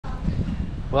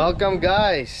Welcome,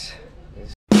 guys.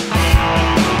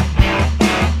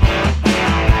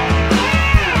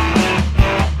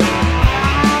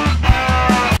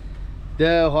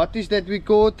 The hotties that we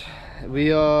caught,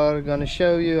 we are gonna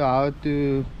show you how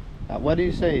to what do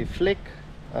you say, flick?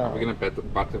 We're gonna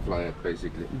butterfly it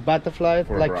basically. Butterfly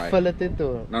it, like fillet it,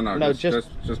 or no,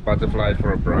 just butterfly it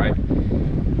for a braai.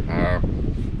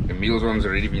 The meals one's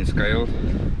already been scaled.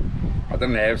 I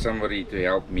didn't have somebody to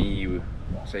help me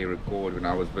say record when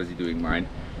I was busy doing mine,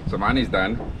 so mine is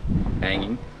done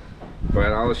hanging,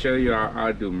 but I'll show you how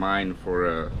I do mine for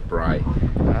a braai.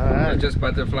 So just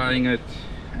butterflying it,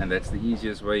 and that's the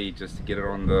easiest way just to get it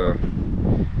on the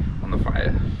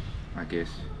fire, I guess.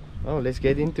 Oh, let's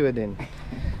get into it then.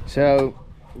 So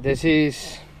this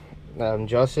is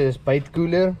Josh's bait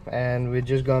cooler, and we're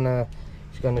just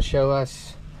he's gonna show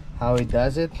us how he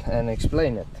does it and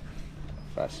explain it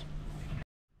first.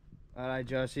 Alright,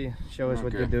 Joshy, show us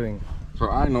what you're doing. So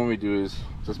what I normally do is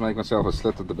just make myself a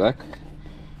slit at the back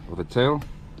of the tail,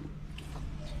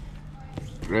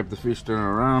 grab the fish, turn it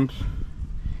around.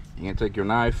 You can take your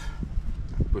knife,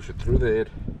 push it through the head,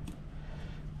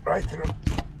 right through,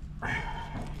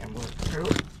 and move it through.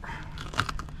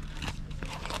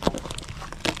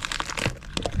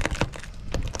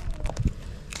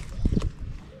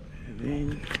 And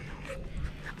then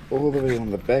all the way on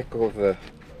the back of the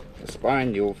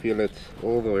spine, you'll feel it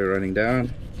all the way running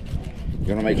down.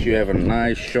 You want to make sure you have a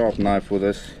nice sharp knife for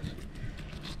this.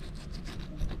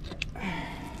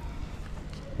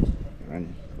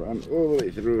 And run all the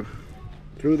way through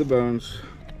the bones.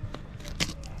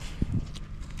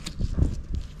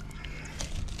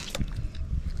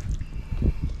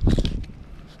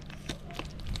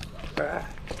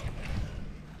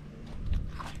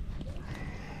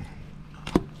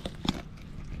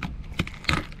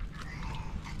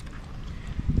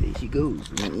 There she goes,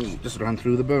 and then you just run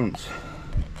through the bones.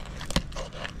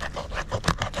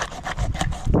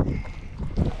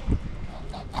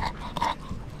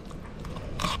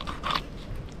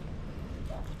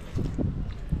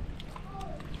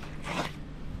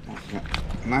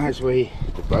 Nice way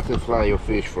to butterfly your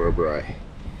fish for a braai.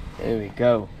 There we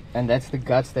go. And that's the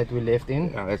guts that we left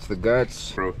in? Yeah, that's the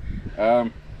guts.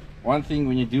 One thing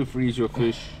when you do freeze your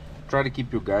fish, try to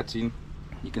keep your guts in.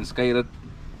 You can scale it,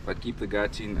 but keep the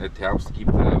guts in. It helps to keep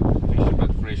the fish a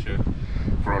bit fresher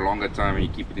for a longer time when you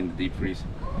keep it in the deep freeze.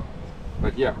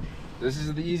 But yeah, this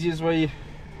is the easiest way,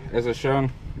 as I've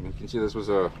shown. You can see this was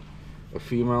a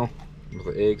female with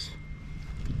the eggs.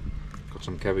 Got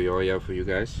some caviar here for you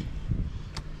guys.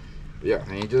 Yeah,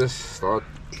 and you just start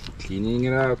cleaning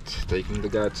it out, taking the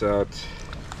guts out.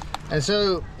 And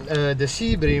so the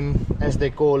sea bream, as they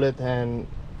call it, and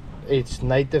it's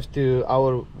native to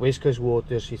our west coast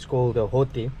waters, it's called a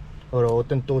hottie or a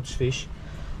Hottentots fish.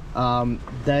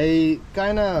 They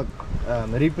kind of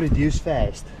reproduce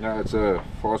fast. Yeah, it's a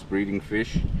fast breeding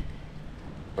fish,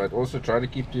 but also try to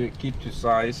keep to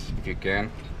size if you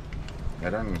can.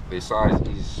 Their size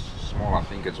is small. I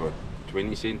think it's what,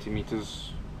 20 centimeters.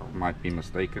 Might be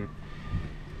mistaken,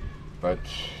 but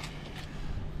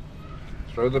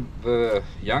throw the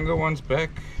younger ones back,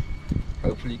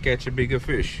 hopefully catch a bigger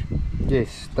fish.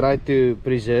 Yes, try to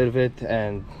preserve it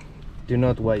and do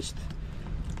not waste.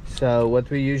 So what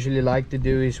we usually like to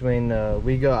do is when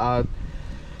we go out,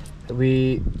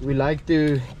 we like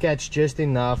to catch just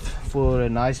enough for a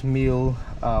nice meal.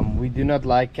 We do not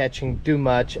like catching too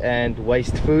much and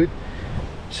waste food.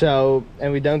 So,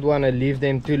 and we don't want to leave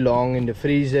them too long in the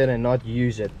freezer and not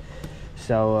use it.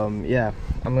 So yeah,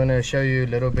 I'm gonna show you a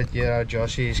little bit here how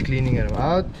Joshy is cleaning them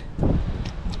out.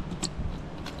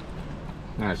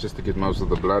 Yeah, it's just to get most of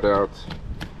the blood out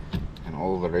and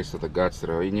all the rest of the guts that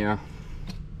are in here.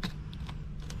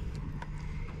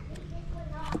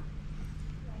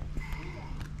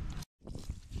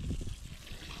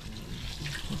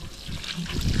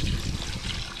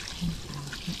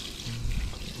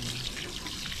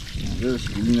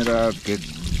 Just clean it out, get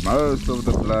most of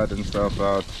the blood and stuff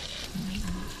out.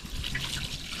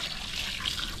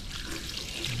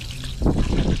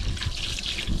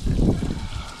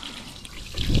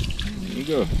 There you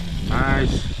go.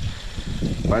 Nice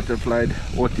butterflied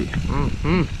hottie.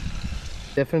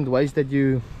 Different ways that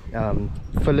you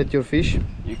fillet your fish.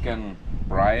 You can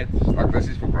braai it, like this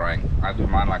is for braaiing. I do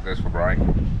mine like this for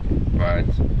braaiing. But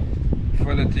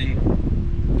filleting,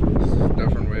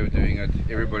 different way of doing it.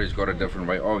 Everybody's got a different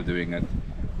way of doing it,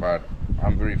 but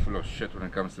I'm very full of shit when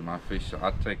it comes to my fish. So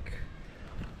I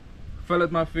fillet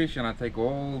my fish and I take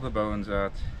all the bones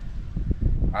out.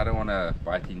 I don't want to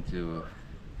bite into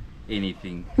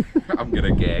anything. I'm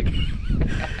gonna gag.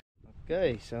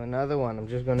 Okay, so another one. I'm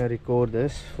just gonna record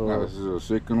this for. Now this is the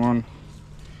second one.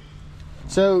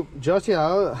 So, Josie,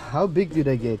 how big do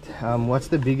they get? What's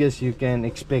the biggest you can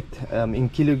expect in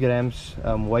kilograms,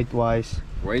 weight-wise?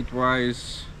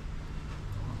 Weight-wise,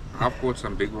 I've caught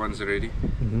some big ones already,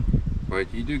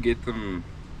 but you do get them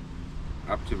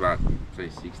up to about, say,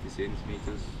 60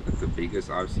 centimeters. That's the biggest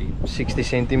I've seen. 60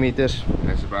 centimeters.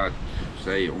 That's about,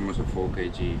 say, almost a 4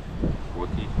 kg,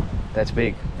 40. That's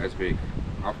big. That's big.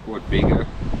 I've caught bigger.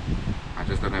 I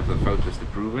just don't have the photos to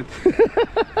prove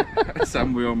it.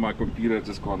 Somewhere on my computer, I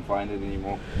just can't find it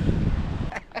anymore.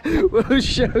 We'll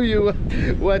show you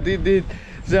what he did.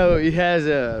 So he has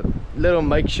a little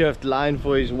makeshift line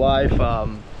for his wife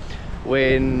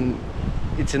when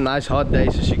it's a nice hot day,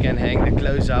 so she can hang the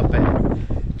clothes up.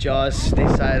 And Josh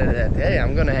decided that, hey,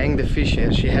 I'm gonna hang the fish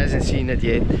here. She hasn't seen it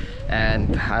yet,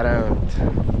 and I don't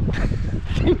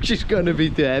think she's gonna be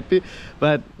too happy.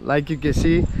 But like you can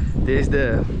see, there's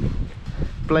the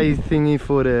play thingy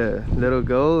for the little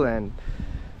girl, and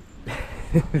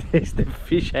there's the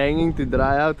fish hanging to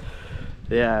dry out.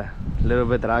 Yeah, a little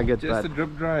bit rugged, just but to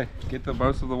drip dry, get the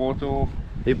most of the water off.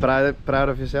 You proud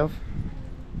of yourself?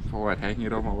 For what? Hanging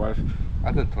it on my wife?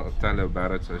 I didn't tell her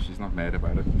about it, so she's not mad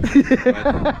about it.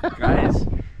 But guys,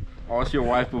 ask your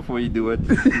wife before you do it.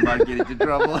 You might get into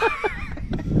trouble.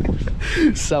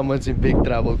 Someone's in big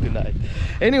trouble tonight.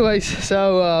 Anyways,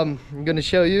 so I'm gonna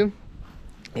show you.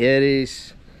 Here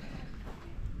is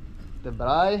the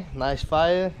braai, nice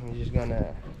fire. I'm just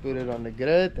gonna put it on the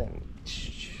grid, and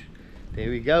there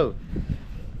we go.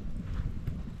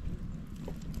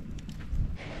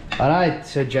 Alright,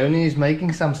 so Joni is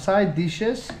making some side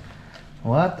dishes.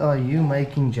 What are you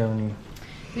making, Joni?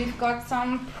 We've got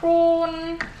some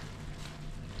prawn.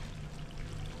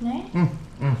 No?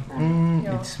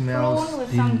 It smells prawn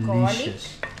with delicious. some garlic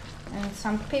and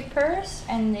some peppers,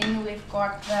 and then we've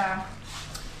got the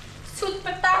sweet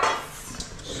potatoes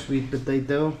Sweet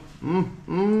potato.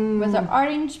 with the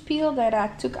orange peel that I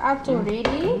took out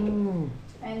already.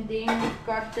 And then we've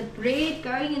got the bread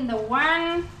going in the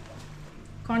one.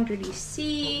 Can't really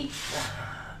see.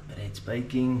 Bread's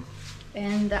baking.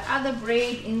 And the other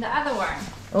bread in the other one.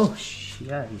 Oh,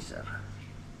 yeah,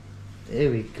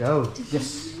 there we go.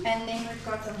 Yes. And then we've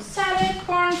got some salad.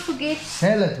 Can't forget.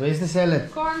 Salad. Where's the salad?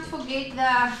 Can't forget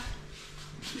the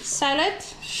salad.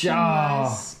 Sure.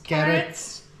 Nice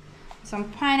carrots. Some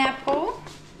pineapple.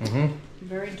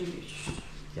 Very delicious.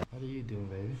 Yeah. What are you doing,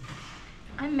 baby?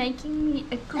 I'm making me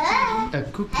a cookie. A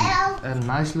cookie. A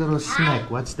nice little snack.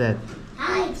 What's that?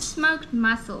 Smoked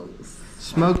mussels.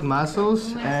 Smoked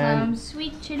mussels With and some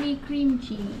sweet chili cream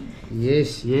cheese.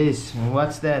 yes, yes. And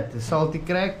what's that? The salty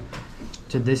crack.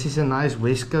 So this is a nice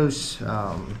West Coast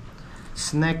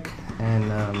snack,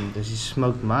 and this is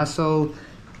smoked mussel.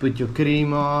 Put your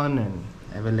cream on and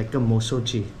have a lekker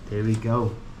mosseltjie. There we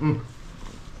go.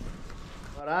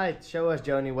 Alright, show us,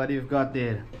 Joni, what you've got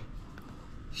there.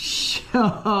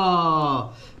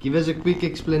 Sure. Give us a quick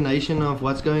explanation of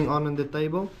what's going on the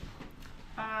table.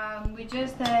 We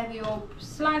just have your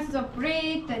slices of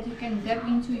bread that you can dip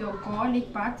into your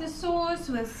garlic butter sauce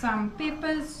with some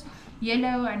peppers,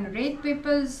 yellow and red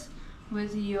peppers,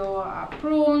 with your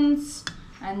prawns,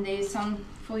 and there's some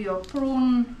for your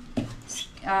prawn.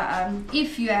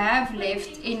 If you have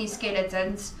left any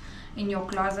skeletons in your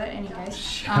closet, in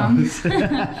case.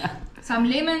 Some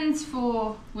lemons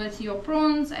with your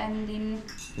prawns, and then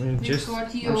Just we've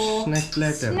got your snack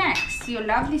platter. snacks, your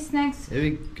lovely snacks. There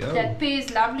we go. That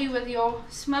pairs lovely with your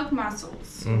smoked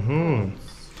mussels. Mm-hmm.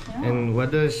 Yeah. And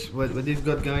what you've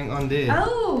got going on there?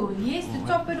 Oh yes, to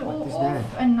top it all is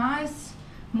off, that? a nice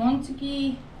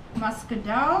Montague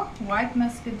muscadel, white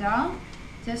muscadel,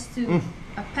 just to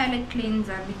a palate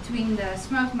cleanser between the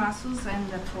smoked mussels and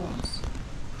the prawns.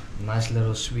 Nice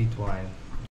little sweet wine.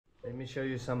 Let me show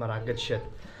you some rugged shit.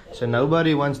 So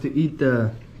nobody wants to eat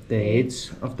the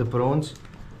heads of the prawns.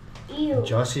 Ew.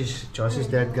 Josh is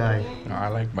that guy. No, I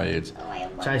like my heads.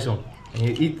 Chaisel. And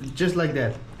you eat just like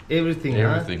that. Everything,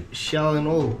 Everything. Huh? Shell and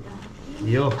all.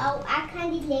 Yo. Oh, I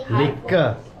can't eat like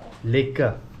Lekker.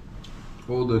 Lekker.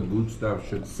 All the good stuff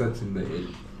should sit in the head.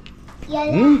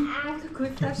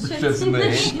 Shits in the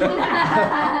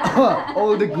head.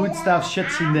 All the good stuff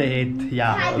shits in the head.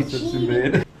 Ja. It sits in the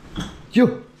head.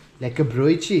 Yo. Lekker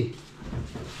broodjie.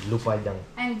 Loop uit dan.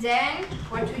 And then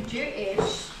what we do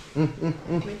is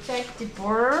we take the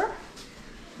butter,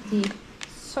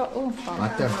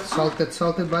 Butter.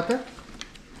 Salted butter.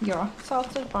 yeah,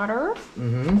 salted butter,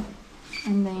 Mm-hmm.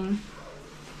 and then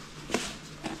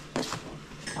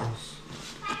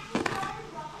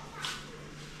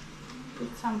put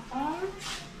some on.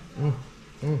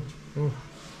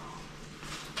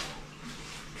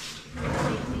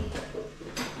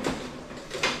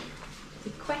 The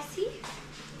quassi.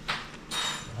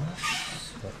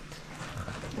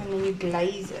 and then you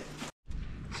glaze it.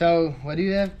 So, what do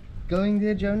you have going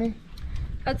there, Joni?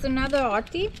 It's another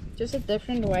hottie, just a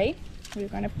different way. We're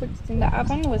going to put it in the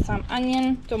oven with some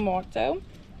onion, tomato,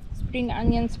 spring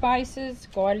onion, spices,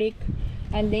 garlic,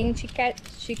 and then she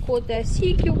caught a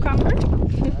sea cucumber.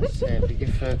 That's a big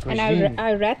And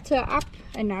I wrapped her up,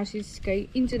 and now she's going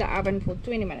into the oven for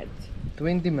 20 minutes.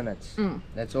 20 minutes.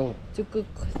 That's all. To cook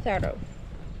thorough.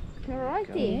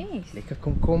 Alrighty. Yes. Lekker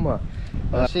komkommer.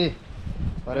 See,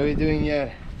 what are we doing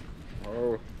here?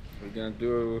 Oh, we're gonna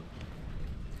do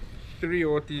 3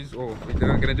 hotties, or we're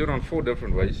gonna do it on 4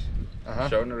 different ways.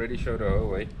 Sean already showed the whole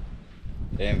way.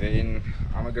 And then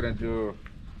I'm gonna do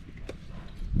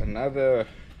another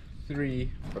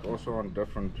 3, but also on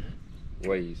different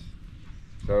ways.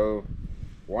 So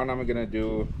one I'm gonna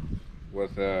do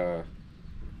with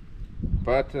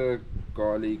butter,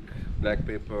 garlic, black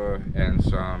pepper, and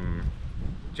some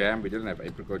jam. We didn't have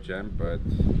apricot jam, but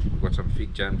we got some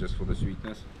fig jam just for the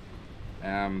sweetness.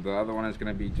 The other one is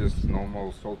gonna be just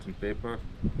normal salt and pepper.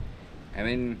 And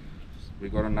then we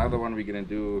got another one we're gonna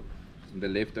do the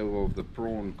leftover of the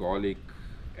prawn, garlic,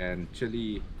 and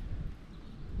chili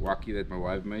waki that my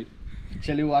wife made.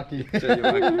 Chili waki. Chili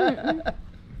waki.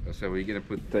 So we're gonna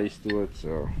put taste to it.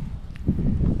 So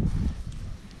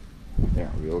yeah,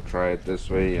 we'll try it this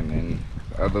way and then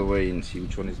the other way and see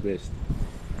which one is best.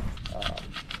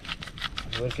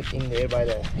 Work it in there by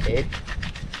the head.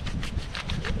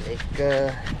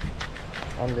 Lekker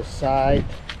on the side.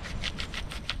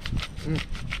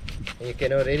 You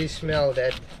can already smell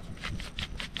that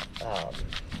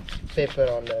pepper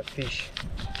on the fish.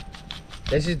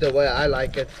 This is the way I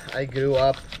like it. I grew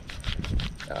up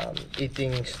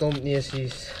eating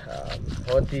stompneesies,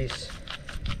 hotties,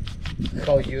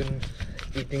 galjoen,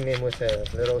 eating them with a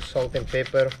little salt and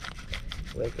pepper.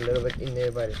 Work a little bit in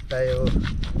there by the tail,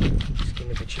 skin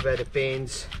a bit by the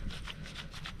pens.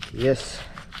 Yes.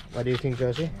 What do you think,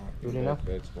 Josie? Good enough?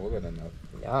 That's more than enough.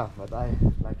 Yeah, but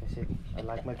like I said, I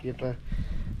like my pepper.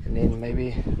 And then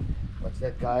maybe, what's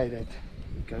that guy that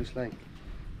he goes like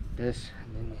this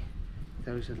and then he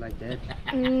throws it like that?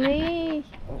 Nee.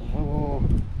 Oh.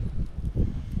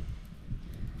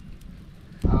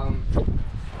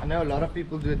 I know a lot of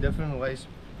people do it different ways.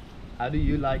 How do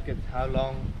you like it? How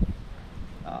long?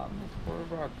 For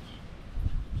about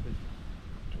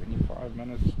 25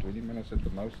 minutes, 20 minutes at the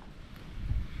most.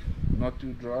 Not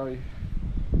too dry,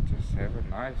 just have it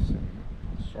nice and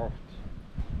soft.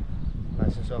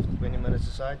 Nice and soft, 20 minutes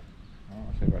aside? Oh,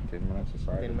 I say about 10 minutes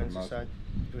aside. 10 minutes aside,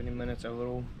 20 minutes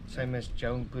overall. Same as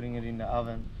Joan putting it in the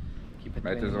oven. Keep it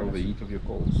 20 Matters all the minutes. heat of your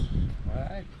coals.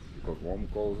 Alright. You've got warm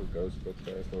coals, it goes a bit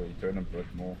faster, or you turn a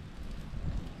bit more.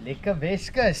 Lekker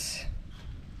Weskus.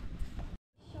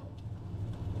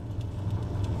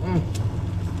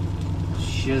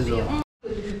 Shizzle.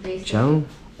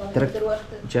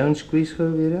 Joan, squeeze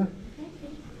gou weer.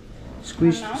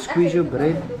 Squeeze your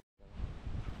bread.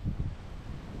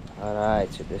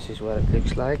 Alright, so this is what it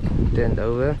looks like. Turned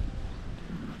over.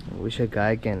 I wish a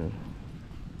guy can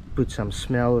put some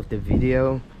smell with the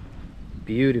video.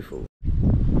 Beautiful.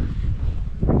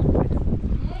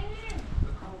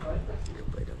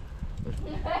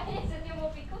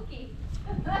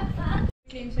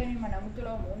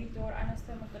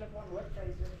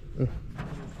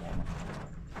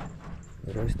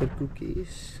 Roasted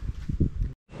cookies.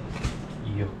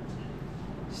 Yo,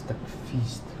 stuk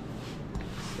feast.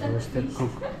 Roasted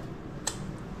cook.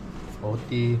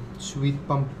 Hottie, sweet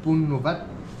pompoen of wat?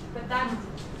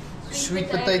 Sweet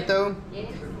potato.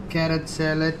 Carrot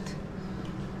salad.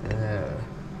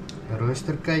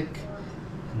 Rooster cake.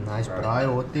 Nice braai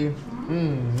hottie.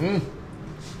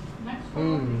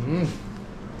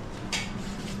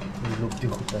 Loop die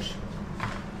goeders.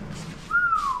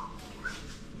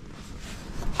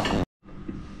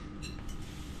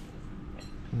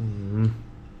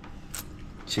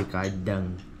 Check out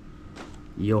down.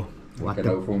 Yo, what a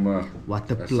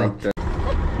plate.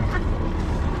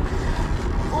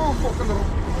 Oh, fucking erop.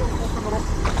 Oh, fucking erop.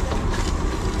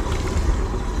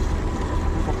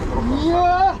 Fucking erop.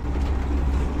 Ja!